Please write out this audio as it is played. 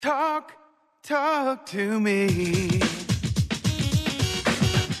Talk to me.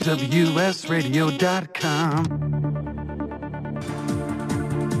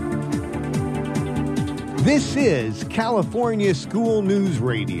 WSRadio.com. This is California School News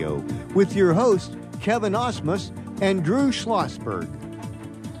Radio with your hosts, Kevin Osmus and Drew Schlossberg.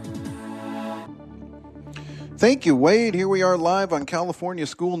 Thank you, Wade. Here we are live on California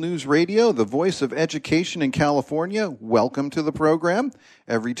School News Radio, the voice of education in California. Welcome to the program.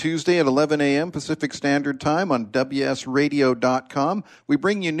 Every Tuesday at 11 a.m. Pacific Standard Time on WSRadio.com, we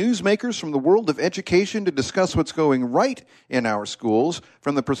bring you newsmakers from the world of education to discuss what's going right in our schools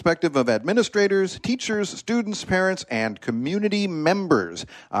from the perspective of administrators, teachers, students, parents, and community members.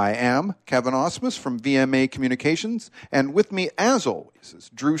 I am Kevin Osmus from VMA Communications, and with me, as always, is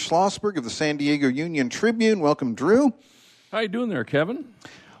Drew Schlossberg of the San Diego Union Tribune. Welcome, Drew. How you doing there, Kevin?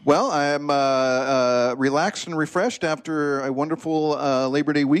 Well, I'm relaxed and refreshed after a wonderful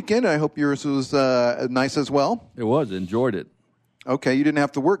Labor Day weekend. I hope yours was nice as well. It was. Enjoyed it. Okay, you didn't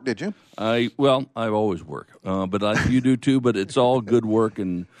have to work, did you? I always work, but you do too. But it's all good work,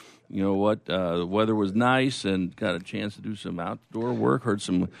 and you know what? The weather was nice, and got a chance to do some outdoor work. Heard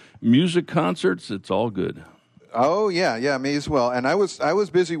some music concerts. It's all good. Oh yeah, me as well. And I was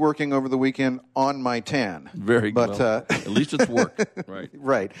busy working over the weekend on my tan. Very good. But at least it's work, right?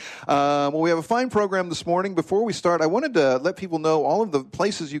 Right. Well, we have a fine program this morning. Before we start, I wanted to let people know all of the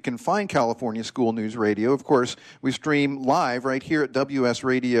places you can find California School News Radio. Of course, we stream live right here at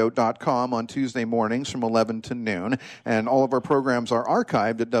WSRadio.com on Tuesday mornings from 11 to noon, and all of our programs are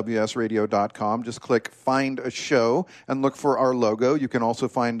archived at WSRadio.com. Just click Find a Show and look for our logo. You can also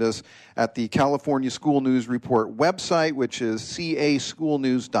find us at the California School News Report website, which is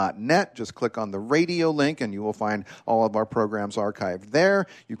caschoolnews.net. Just click on the radio link and you will find all of our programs archived there.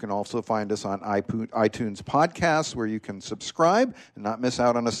 You can also find us on iTunes podcasts, where you can subscribe and not miss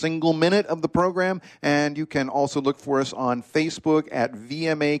out on a single minute of the program. And you can also look for us on Facebook at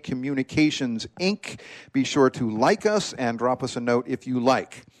VMA Communications Inc. Be sure to like us and drop us a note if you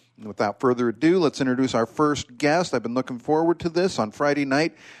like. Without further ado, let's introduce our first guest. I've been looking forward to this. On Friday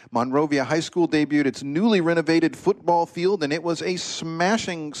night, Monrovia High School debuted its newly renovated football field, and it was a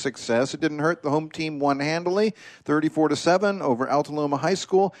smashing success. It didn't hurt. The home team won handily, 34-7 over Altaloma High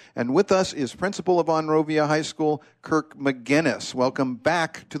School. And with us is principal of Monrovia High School, Kirk McGinnis. Welcome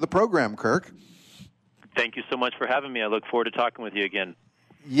back to the program, Kirk. Thank you so much for having me. I look forward to talking with you again.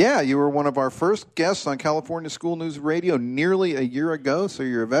 Yeah, you were one of our first guests on California School News Radio nearly a year ago, so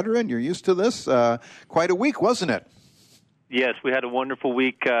you're a veteran. You're used to this. Quite a week, wasn't it? Yes, we had a wonderful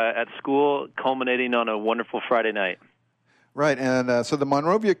week at school, culminating on a wonderful Friday night. Right, and so the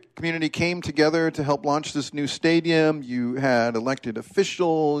Monrovia community came together to help launch this new stadium. You had elected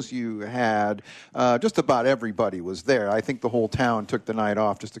officials. You had just about everybody was there. I think the whole town took the night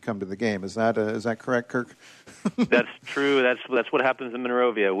off just to come to the game. Is that correct, Kirk? That's true. That's what happens in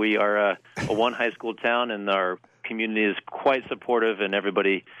Monrovia. We are a one high school town, and our community is quite supportive, and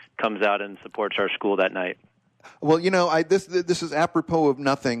everybody comes out and supports our school that night. Well, you know, this is apropos of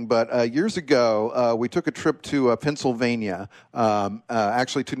nothing, but years ago we took a trip to Pennsylvania,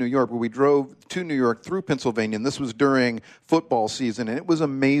 actually to New York, where we drove to New York through Pennsylvania, and this was during football season, and it was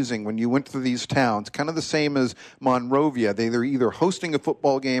amazing when you went through these towns, kind of the same as Monrovia. They were either hosting a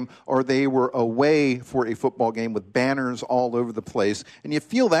football game or they were away for a football game with banners all over the place, and you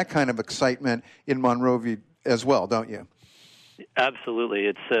feel that kind of excitement in Monrovia as well, don't you?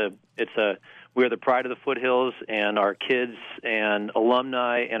 Absolutely. We are the pride of the foothills, and our kids and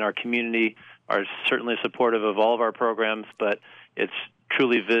alumni and our community are certainly supportive of all of our programs, but it's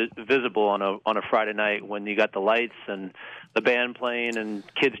truly visible on a Friday night when you got the lights and the band playing and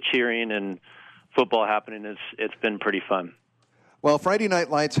kids cheering and football happening. It's been pretty fun. Well, Friday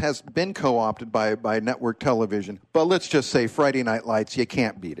Night Lights has been co-opted by network television, but let's just say Friday Night Lights, you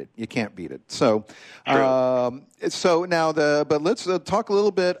can't beat it. You can't beat it. So, but let's talk a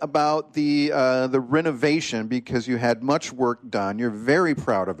little bit about the renovation, because you had much work done. You're very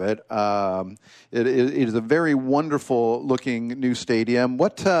proud of it. It is a very wonderful looking new stadium.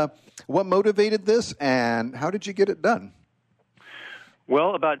 What motivated this, and how did you get it done?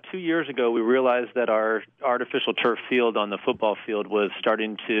 Well, about 2 years ago, we realized that our artificial turf field on the football field was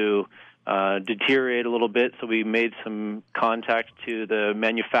starting to deteriorate a little bit, so we made some contact to the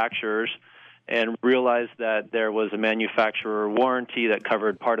manufacturers and realized that there was a manufacturer warranty that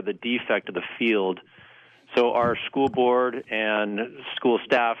covered part of the defect of the field. So our school board and school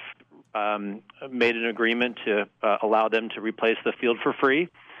staff made an agreement to allow them to replace the field for free.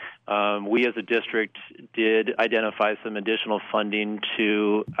 We as a district did identify some additional funding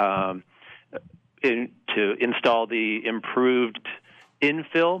to install the improved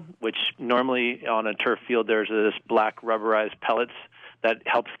infill, which normally on a turf field there's this black rubberized pellets that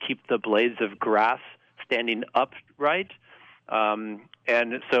helps keep the blades of grass standing upright. But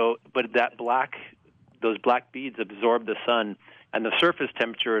those black beads absorb the sun, and the surface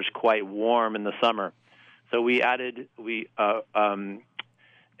temperature is quite warm in the summer. So we added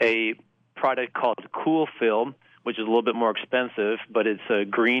a product called Cool Fill, which is a little bit more expensive, but it's a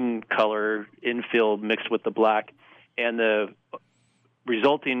green color infill mixed with the black, and the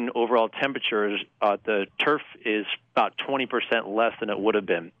resulting overall temperature at the turf is about 20% less than it would have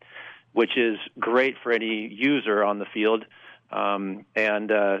been, which is great for any user on the field.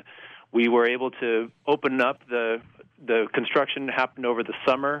 We were able to open up the construction happened over the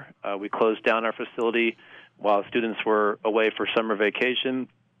summer. We closed down our facility while students were away for summer vacation.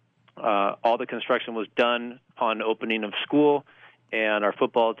 All the construction was done upon opening of school, and our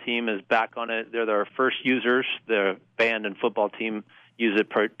football team is back on it. They're our first users. The band and football team use it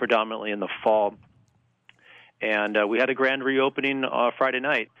predominantly in the fall. And we had a grand reopening Friday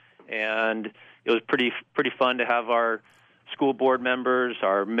night, and it was pretty fun to have our school board members,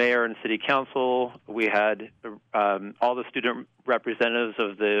 our mayor and city council. We had all the student representatives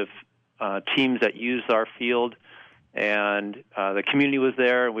of the teams that use our field, and the community was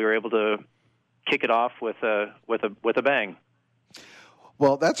there, and we were able to kick it off with a bang.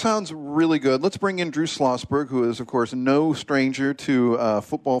 Well, that sounds really good. Let's bring in Drew Schlossberg, who is, of course, no stranger to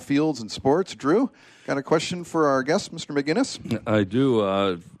football fields and sports. Drew, got a question for our guest, Mr. McGinnis? I do.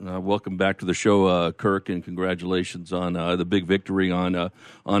 Welcome back to the show, Kirk, and congratulations on the big victory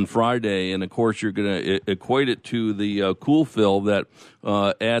on Friday. And, of course, you're going to equate it to the Cool Fill that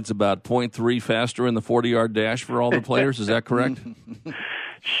adds about 0.3 faster in the 40-yard dash for all the players. Is that correct?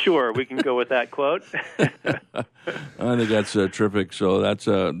 Sure, we can go with that quote. I think that's terrific. So that's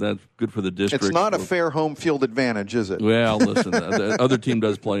good for the district. It's not a fair home field advantage, is it? Well, listen, the other team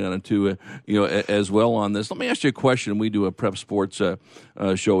does play on it too, as well on this. Let me ask you a question. We do a prep sports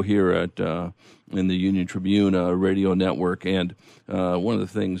show here at in the Union Tribune radio network, and one of the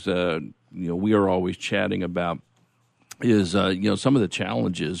things we are always chatting about is some of the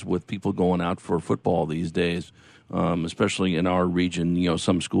challenges with people going out for football these days. Especially in our region,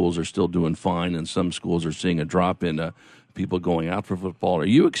 some schools are still doing fine, and some schools are seeing a drop in people going out for football. Are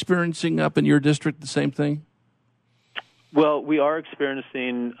you experiencing up in your district the same thing? Well, we are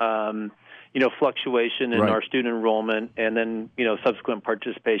experiencing, fluctuation in our student enrollment, and then subsequent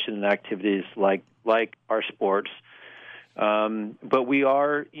participation in activities like our sports. But we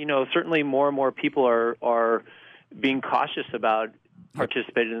are, certainly more and more people are being cautious about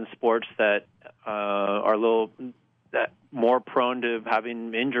participating in sports that are a little more prone to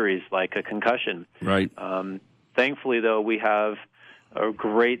having injuries like a concussion. Right. Thankfully, though, we have a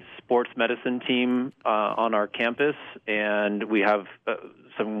great sports medicine team on our campus, and we have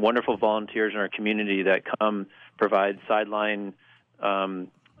some wonderful volunteers in our community that come provide sideline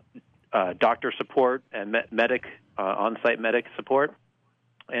doctor support and on-site medic support.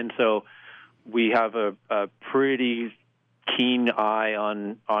 And so we have a pretty keen eye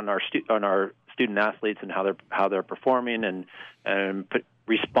on our student athletes and how they're performing and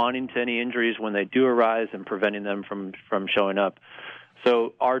responding to any injuries when they do arise and preventing them from showing up.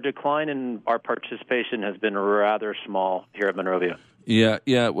 So our decline in our participation has been rather small here at Monrovia.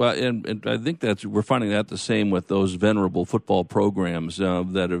 Yeah. Well, and I think we're finding that the same with those venerable football programs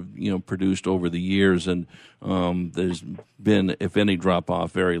that have produced over the years, and there's been, if any, drop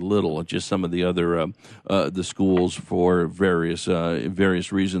off, very little. Just some of the other the schools for various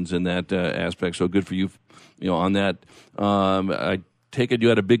reasons in that aspect. So good for you, on that. I take it you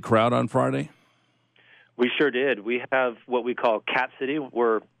had a big crowd on Friday. We sure did. We have what we call Cat City.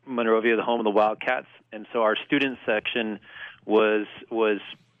 We're Monrovia, the home of the Wildcats, and so our student section was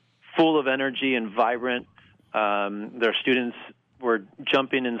full of energy and vibrant. Their students were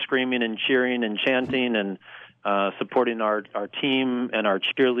jumping and screaming and cheering and chanting and supporting our team and our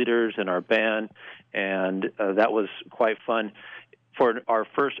cheerleaders and our band, and that was quite fun. For our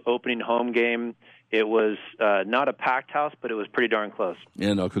first opening home game, it was not a packed house, but it was pretty darn close.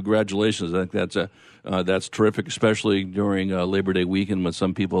 Yeah, congratulations. I think that's terrific, especially during Labor Day weekend when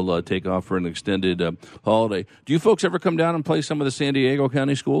some people take off for an extended holiday. Do you folks ever come down and play some of the San Diego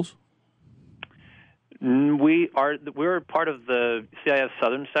County schools? We're part of the CIF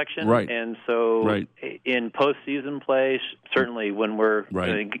Southern section, right. And so in postseason play, certainly when we're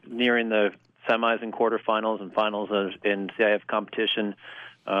nearing the semis and quarterfinals and finals in CIF competition,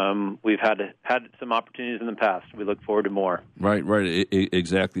 we've had some opportunities in the past. We look forward to more. Right,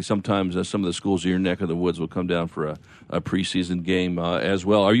 exactly. Sometimes some of the schools in your neck of the woods will come down for a preseason game as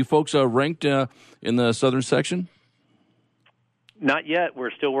well. Are you folks ranked in the Southern section? Not yet.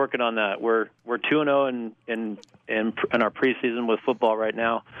 We're still working on that. We're 2-0 in our preseason with football right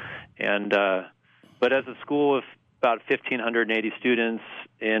now, and but as a school with about 1,580 students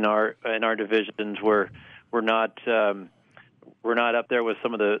in our divisions, we're not up there with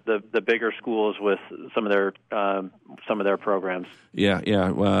some of the bigger schools with some of their programs. Yeah,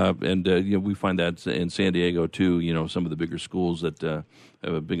 and we find that in San Diego too. Some of the bigger schools that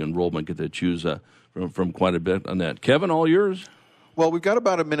have a big enrollment get to choose from quite a bit on that. Kevin, all yours. Well, we've got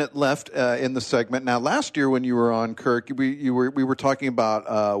about a minute left in the segment. Now, last year when you were on, Kirk, we were talking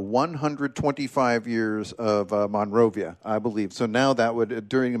about 125 years of Monrovia, I believe. So now that would,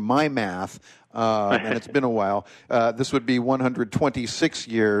 during my math, and it's been a while, this would be 126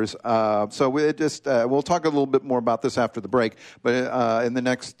 years. So we'll talk a little bit more about this after the break. But in the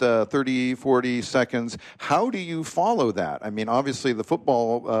next 30, 40 seconds, how do you follow that? I mean, obviously the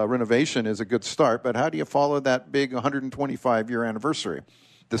football renovation is a good start, but how do you follow that big 125-year anniversary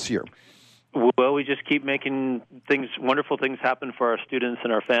this year? Well, we just keep making wonderful things happen for our students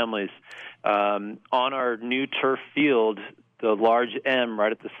and our families. On our new turf field, the large M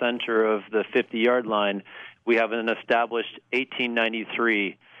right at the center of the 50-yard line, we have an established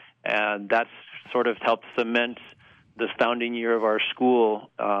 1893, and that's sort of helped cement the founding year of our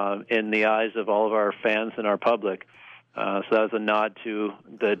school in the eyes of all of our fans and our public. So that was a nod to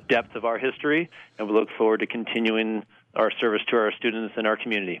the depth of our history, and we look forward to continuing our service to our students and our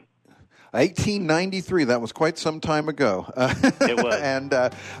community. 1893, that was quite some time ago. It was. And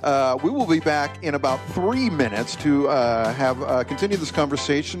we will be back in about 3 minutes to continue this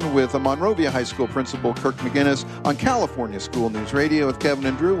conversation with Monrovia High School Principal Kirk McGinnis on California School News Radio with Kevin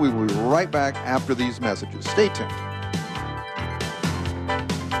and Drew. We will be right back after these messages. Stay tuned.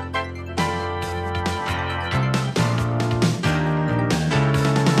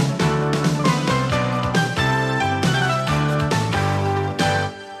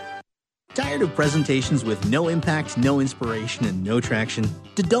 Tired of presentations with no impact, no inspiration, and no traction?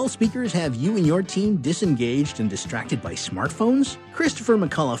 Do dull speakers have you and your team disengaged and distracted by smartphones? Christopher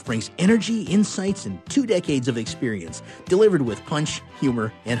McAuliffe brings energy, insights, and 2 decades of experience, delivered with punch,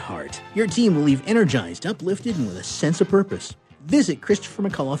 humor, and heart. Your team will leave energized, uplifted, and with a sense of purpose. Visit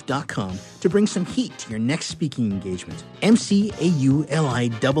ChristopherMcAuliffe.com to bring some heat to your next speaking engagement. McAuliffe.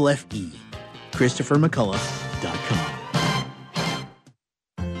 ChristopherMcAuliffe.com.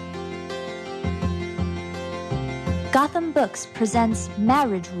 Gotham Books presents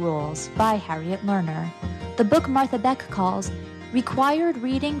Marriage Rules by Harriet Lerner. The book Martha Beck calls required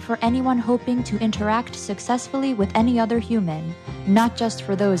reading for anyone hoping to interact successfully with any other human, not just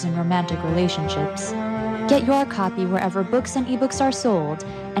for those in romantic relationships. Get your copy wherever books and ebooks are sold,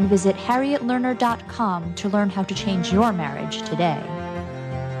 and visit harrietlerner.com to learn how to change your marriage today.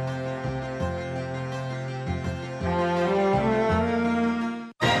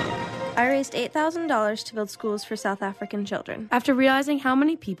 I raised $8,000 to build schools for South African children. After realizing how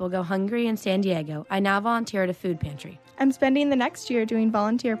many people go hungry in San Diego, I now volunteer at a food pantry. I'm spending the next year doing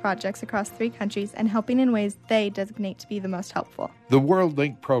volunteer projects across 3 countries and helping in ways they designate to be the most helpful. The World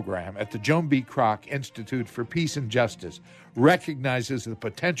Link program at the Joan B. Kroc Institute for Peace and Justice recognizes the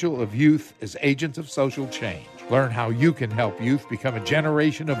potential of youth as agents of social change. Learn how you can help youth become a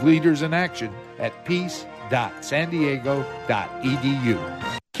generation of leaders in action at peace.sandiego.edu.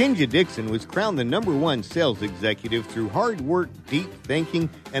 Kenja Dixon was crowned the #1 sales executive through hard work, deep thinking,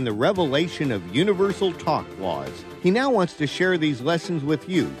 and the revelation of Universal Talk Laws. He now wants to share these lessons with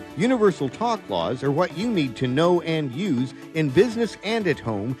you. Universal Talk Laws are what you need to know and use in business and at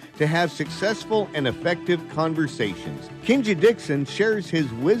home to have successful and effective conversations. Kenja Dixon shares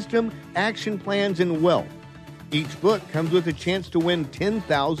his wisdom, action plans, and wealth. Each book comes with a chance to win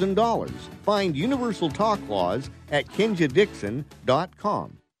 $10,000. Find Universal Talk Laws at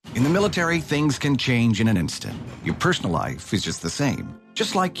KenjaDixon.com. In the military, things can change in an instant. Your personal life is just the same.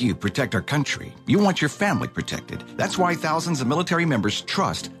 Just like you protect our country, you want your family protected. That's why thousands of military members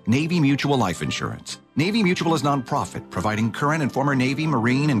trust Navy Mutual Life Insurance. Navy Mutual is nonprofit, providing current and former Navy,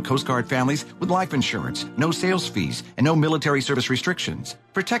 Marine, and Coast Guard families with life insurance, no sales fees, and no military service restrictions.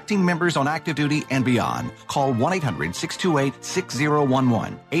 Protecting members on active duty and beyond. Call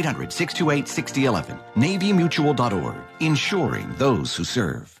 1-800-628-6011, 800-628-6011, NavyMutual.org, insuring those who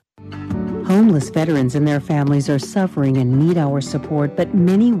serve. Homeless veterans and their families are suffering and need our support, but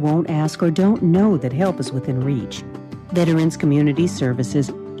many won't ask or don't know that help is within reach. Veterans Community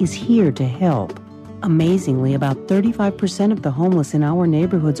Services is here to help. Amazingly, about 35% of the homeless in our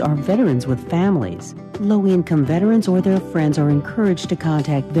neighborhoods are veterans with families. Low-income veterans or their friends are encouraged to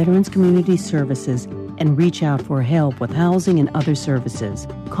contact Veterans Community Services and reach out for help with housing and other services.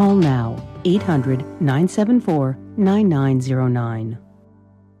 Call now, 800-974-9909.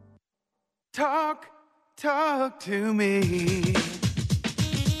 Talk to me.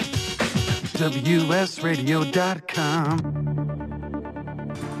 WSRadio.com.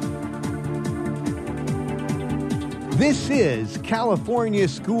 This is California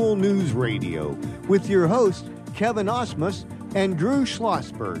School News Radio with your hosts, Kevin Osmus and Drew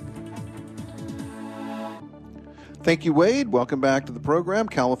Schlossberg. Thank you, Wade. Welcome back to the program,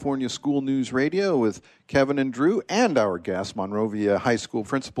 California School News Radio with Kevin and Drew and our guest, Monrovia High School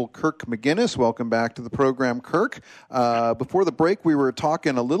Principal Kirk McGinnis. Welcome back to the program, Kirk. Before the break, we were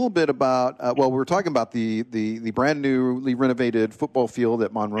talking a little bit about, we were talking about the brand newly renovated football field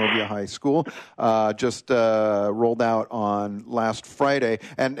at Monrovia High School, just rolled out on last Friday.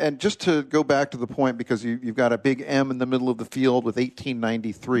 And just to go back to the point, because you've got a big M in the middle of the field with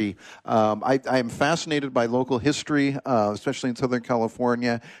 1893, I am fascinated by local history, especially in Southern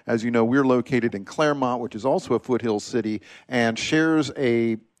California. As you know, we're located in Claremont, which is also a foothill city, and shares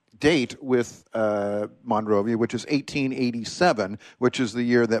a date with Monrovia, which is 1887, which is the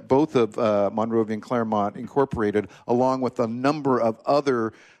year that both of Monrovia and Claremont incorporated, along with a number of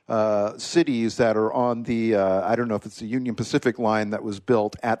other cities that are on the, I don't know if it's the Union Pacific line that was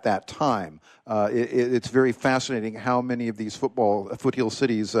built at that time. It's very fascinating how many of these foothill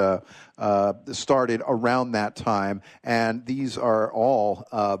cities started around that time, and these are all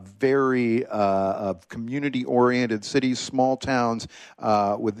very community-oriented cities, small towns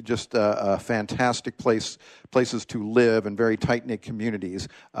with just fantastic places to live and very tight-knit communities.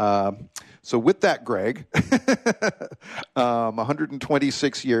 So with that, Greg,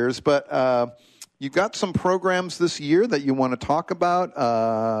 126 years, but you've got some programs this year that you want to talk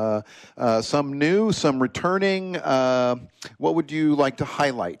about, some new, some returning. What would you like to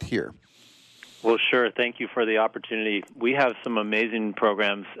highlight here? Well, sure. Thank you for the opportunity. We have some amazing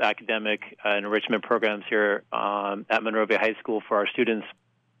programs, academic and enrichment programs here at Monrovia High School for our students.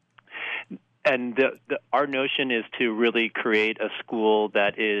 And our notion is to really create a school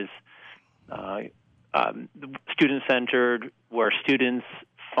that is student-centered, where students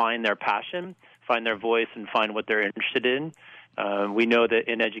find their passion, find their voice, and find what they're interested in. We know that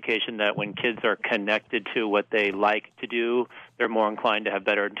in education that when kids are connected to what they like to do, they're more inclined to have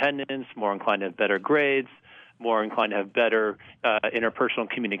better attendance, more inclined to have better grades, more inclined to have better interpersonal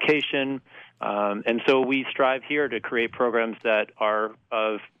communication. And so we strive here to create programs that are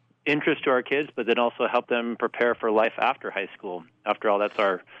of interest to our kids, but then also help them prepare for life after high school. After all, that's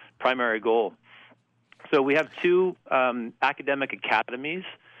our primary goal. So we have two academic academies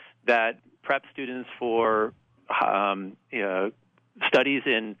that prep students for studies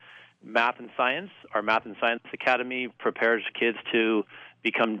in math and science. Our Math and Science Academy prepares kids to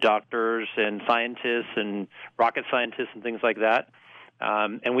become doctors and scientists and rocket scientists and things like that.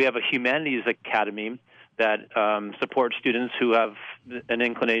 And we have a Humanities Academy that supports students who have an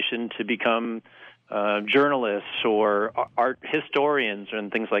inclination to become journalists or art historians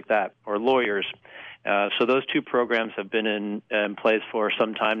and things like that, or lawyers. So those two programs have been in place for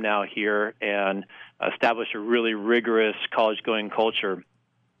some time now here and established a really rigorous college-going culture.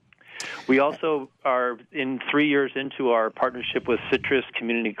 We also are 3 years into our partnership with Citrus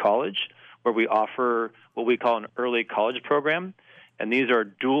Community College, where we offer what we call an early college program. And these are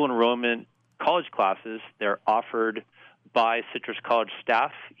dual enrollment college classes. They're offered by Citrus College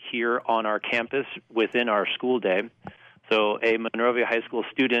staff here on our campus within our school day. So a Monrovia High School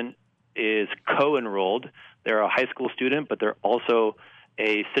student is co-enrolled. They're a high school student, but they're also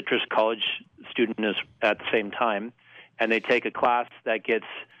a Citrus College student at the same time. And they take a class that gets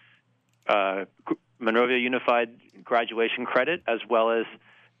Monrovia Unified graduation credit as well as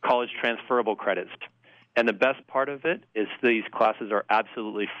college transferable credits. And the best part of it is these classes are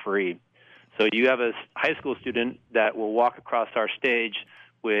absolutely free. So you have a high school student that will walk across our stage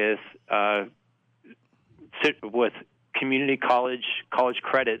with community college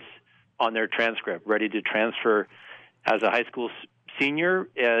credits on their transcript, ready to transfer as a high school senior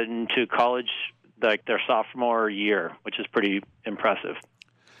into college like their sophomore year, which is pretty impressive.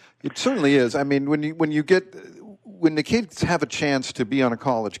 It certainly is. I mean, when the kids have a chance to be on a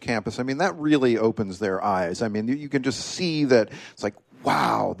college campus, I mean, that really opens their eyes. I mean, you can just see that it's like,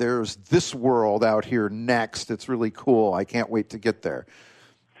 wow, there's this world out here next. It's really cool. I can't wait to get there.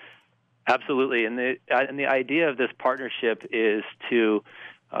 Absolutely. And the idea of this partnership is to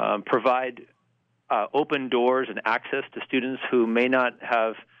provide open doors and access to students who may not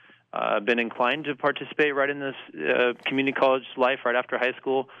have been inclined to participate right in this community college life right after high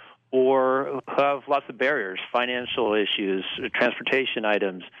school, or have lots of barriers, financial issues, transportation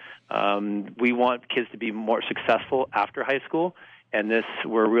items. We want kids to be more successful after high school, and this,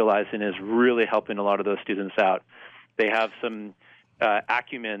 we're realizing, is really helping a lot of those students out. They have some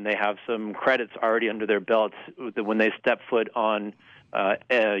acumen, they have some credits already under their belts that when they step foot on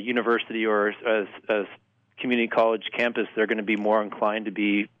a university or a community college campus, they're going to be more inclined to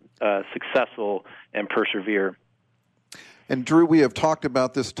be successful and persevere. And Drew, we have talked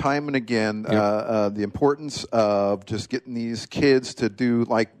about this time and again, the importance of just getting these kids to do,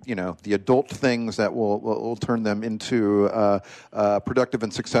 the adult things that will turn them into productive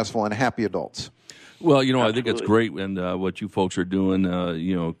and successful and happy adults. Well, I think it's great, and what you folks are doing,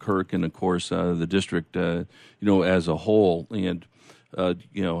 Kirk, and of course the district, as a whole, and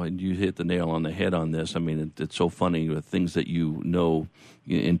and you hit the nail on the head on this. I mean, it's so funny with things that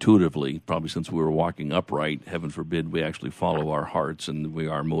intuitively, probably since we were walking upright. Heaven forbid we actually follow our hearts and we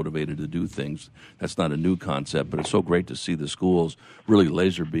are motivated to do things. That's not a new concept, but it's so great to see the schools really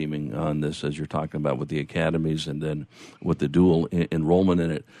laser beaming on this, as you're talking about with the academies and then with the dual enrollment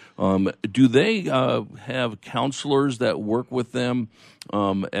in it. Do they have counselors that work with them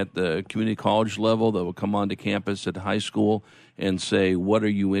at the community college level that will come onto campus at high school and say, what are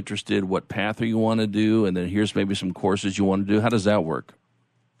you interested, what path are you want to do, and then here's maybe some courses you want to do? How does that work?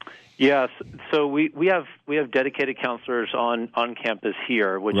 Yes, so we have dedicated counselors on campus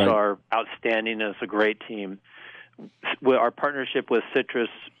here, which are outstanding. It's a great team. Our partnership with Citrus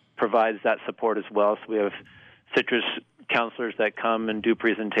provides that support as well. So we have Citrus counselors that come and do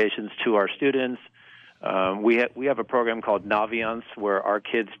presentations to our students. We have a program called Naviance where our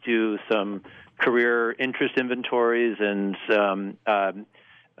kids do some career interest inventories and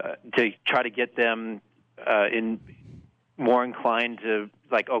to try to get them more inclined to,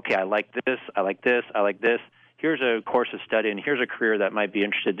 okay, I like this, I like this, I like this. Here's a course of study, and here's a career that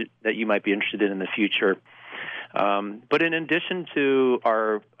you might be interested in the future. But in addition to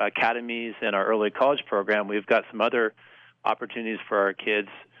our academies and our early college program, we've got some other opportunities for our kids.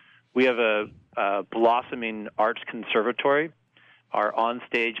 We have a blossoming arts conservatory. Our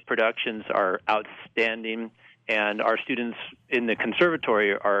on-stage productions are outstanding, and our students in the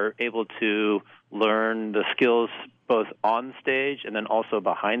conservatory are able to learn the skills both on stage and then also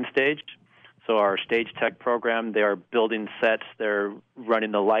behind stage. So our stage tech program, they are building sets, they're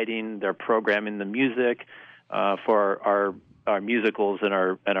running the lighting, they're programming the music for our musicals and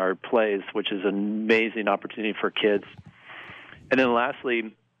our plays, which is an amazing opportunity for kids. And then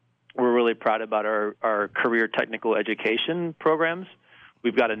lastly, we're really proud about our career technical education programs.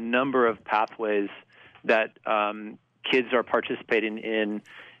 We've got a number of pathways that kids are participating in,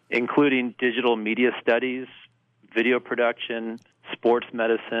 including digital media studies, video production, sports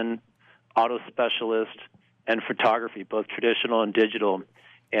medicine, auto specialist, and photography, both traditional and digital.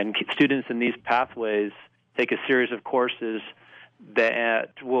 And students in these pathways take a series of courses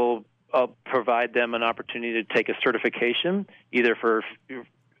that will provide them an opportunity to take a certification, either for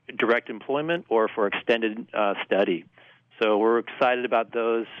direct employment or for extended study. So we're excited about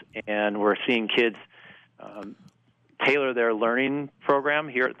those, and we're seeing kids tailor their learning program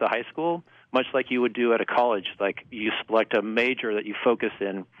here at the high school, much like you would do at a college. Like you select a major that you focus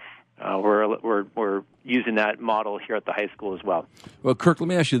in. We're using that model here at the high school as well. Well, Kirk, let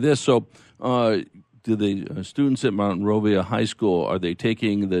me ask you this. So do the students at Monrovia High School, are they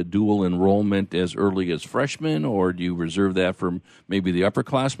taking the dual enrollment as early as freshmen, or do you reserve that for maybe the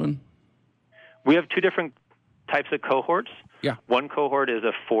upperclassmen? We have two different types of cohorts. Yeah. One cohort is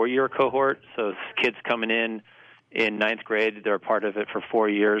a 4-year cohort, so kids coming in ninth grade, they're a part of it for 4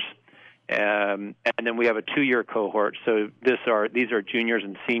 years. And then we have a 2-year cohort, so these are juniors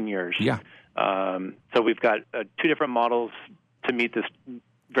and seniors. Yeah. So we've got two different models to meet this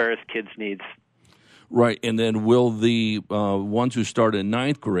various kids' needs. Right, and then will the ones who start in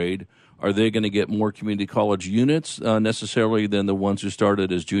ninth grade, are they going to get more community college units necessarily than the ones who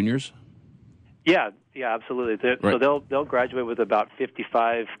started as juniors? Yeah, absolutely. So they'll graduate with about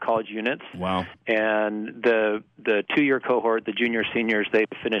 55 college units. Wow. And the 2-year cohort, the junior seniors, they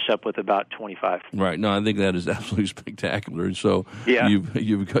finish up with about 25. Right. No, I think that is absolutely spectacular. So yeah.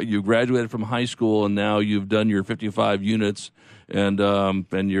 you've graduated from high school, and now you've done your 55 units, and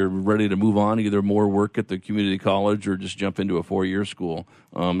you're ready to move on, either more work at the community college or just jump into a 4-year school.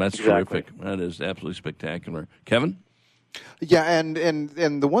 That's exactly. Terrific. That is absolutely spectacular. Kevin? Yeah, and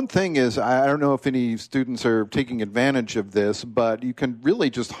the one thing is, I don't know if any students are taking advantage of this, but you can really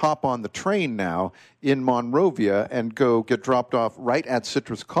just hop on the train now in Monrovia and go get dropped off right at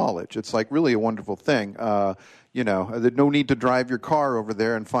Citrus College. It's like really a wonderful thing. there's no need to drive your car over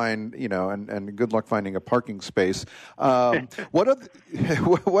there and find, and good luck finding a parking space. What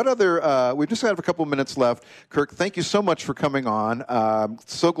other? We just have a couple of minutes left. Kirk, thank you so much for coming on.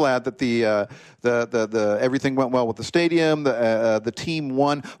 So glad that the everything went well with the stadium. The team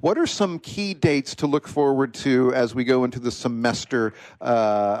won. What are some key dates to look forward to as we go into the semester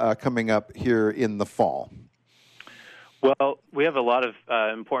coming up here in the fall? Well, we have a lot of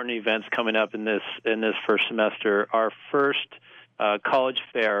important events coming up in this first semester. Our first college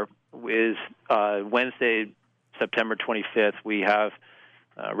fair is Wednesday, September 25th. We have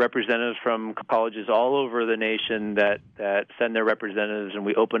representatives from colleges all over the nation that send their representatives, and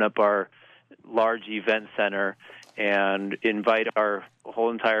we open up our large event center and invite our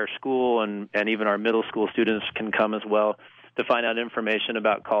whole entire school, and even our middle school students can come as well to find out information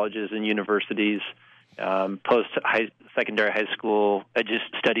about colleges and universities, post-secondary high school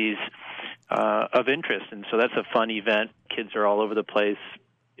studies of interest. And so that's a fun event. Kids are all over the place,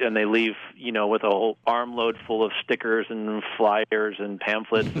 and they leave, with a whole armload full of stickers and flyers and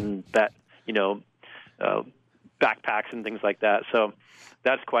pamphlets and backpacks and things like that. So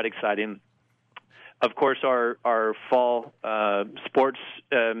that's quite exciting. Of course, our fall sports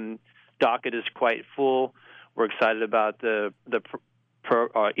docket is quite full. We're excited about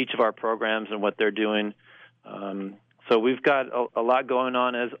each of our programs and what they're doing. So we've got a lot going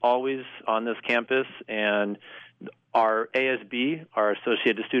on, as always, on this campus. And our ASB, our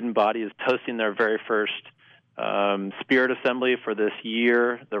Associated Student Body, is hosting their very first Spirit Assembly for this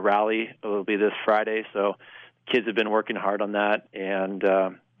year. The rally will be this Friday. So kids have been working hard on that, and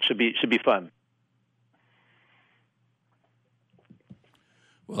should be fun.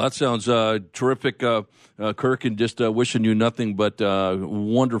 Well, that sounds terrific, Kirk, and just wishing you nothing but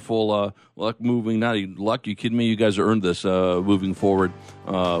wonderful luck moving. Not even luck, you kidding me? You guys earned this moving forward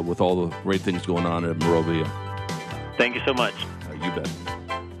with all the great things going on at Morovia. Thank you so much. You bet.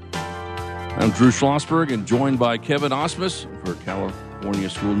 I'm Drew Schlossberg, and joined by Kevin Osmus for California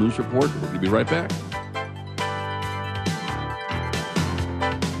School News Report. We're going to be right back.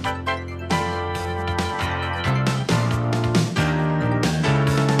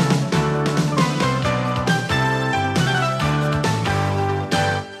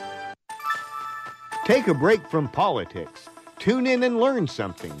 Take a break from politics. Tune in and learn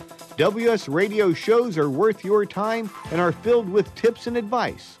something. WS Radio shows are worth your time and are filled with tips and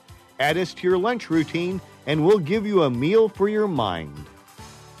advice. Add us to your lunch routine, and we'll give you a meal for your mind.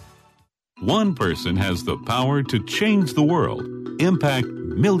 One person has the power to change the world, impact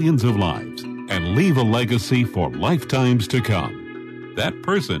millions of lives, and leave a legacy for lifetimes to come. That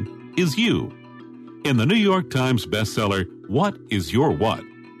person is you. In the New York Times bestseller, What is Your What?,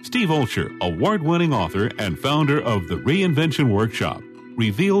 Steve Olsher, award-winning author and founder of the Reinvention Workshop,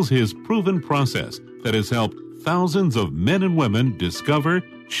 reveals his proven process that has helped thousands of men and women discover,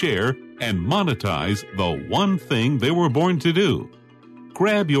 share, and monetize the one thing they were born to do.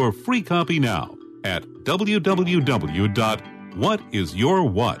 Grab your free copy now at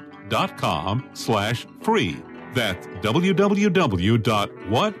www.whatisyourwhat.com/free. That's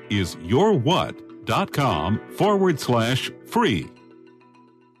www.whatisyourwhat.com/free.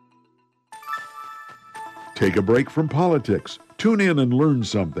 Take a break from politics. Tune in and learn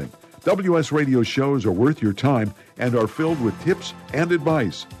something. WS Radio shows are worth your time and are filled with tips and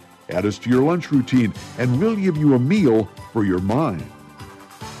advice. Add us to your lunch routine, and we'll give you a meal for your mind.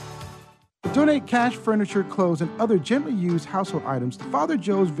 Donate cash, furniture, clothes, and other gently used household items to Father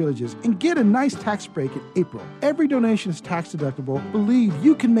Joe's Villages and get a nice tax break in April. Every donation is tax deductible. Believe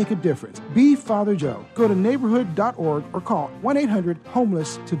you can make a difference. Be Father Joe. Go to neighborhood.org or call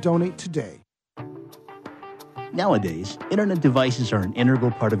 1-800-HOMELESS to donate today. Nowadays, internet devices are an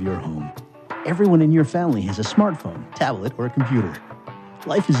integral part of your home. Everyone in your family has a smartphone, tablet, or a computer.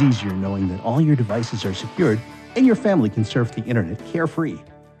 Life is easier knowing that all your devices are secured and your family can surf the internet carefree.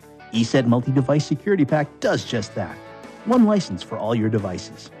 ESET Multi-Device Security Pack does just that. One license for all your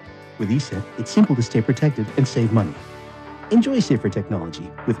devices. With ESET, it's simple to stay protected and save money. Enjoy safer technology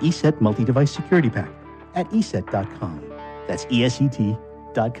with ESET Multi-Device Security Pack at ESET.com. That's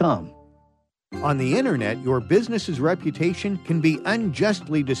ESET.com. On the internet, your business's reputation can be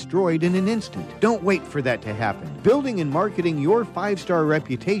unjustly destroyed in an instant. Don't wait for that to happen. Building and marketing your 5-star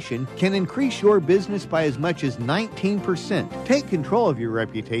reputation can increase your business by as much as 19%. Take control of your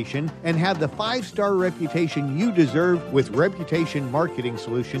reputation and have the 5-star reputation you deserve with Reputation Marketing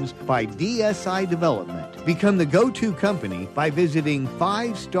Solutions by DSI Development. Become the go-to company by visiting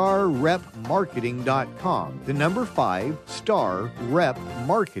 5starrepmarketing.com. The number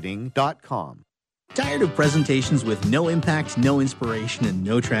 5starrepmarketing.com. Tired of presentations with no impact, no inspiration, and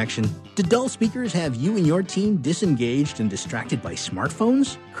no traction? Do dull speakers have you and your team disengaged and distracted by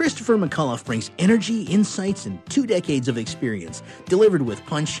smartphones? Christopher McAuliffe brings energy, insights, and 2 decades of experience, delivered with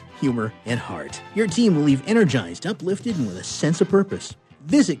punch, humor, and heart. Your team will leave energized, uplifted, and with a sense of purpose.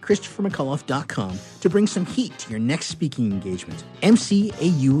 Visit ChristopherMcAuliffe.com to bring some heat to your next speaking engagement.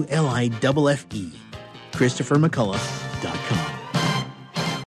 McAuliffe. ChristopherMcAuliffe.com.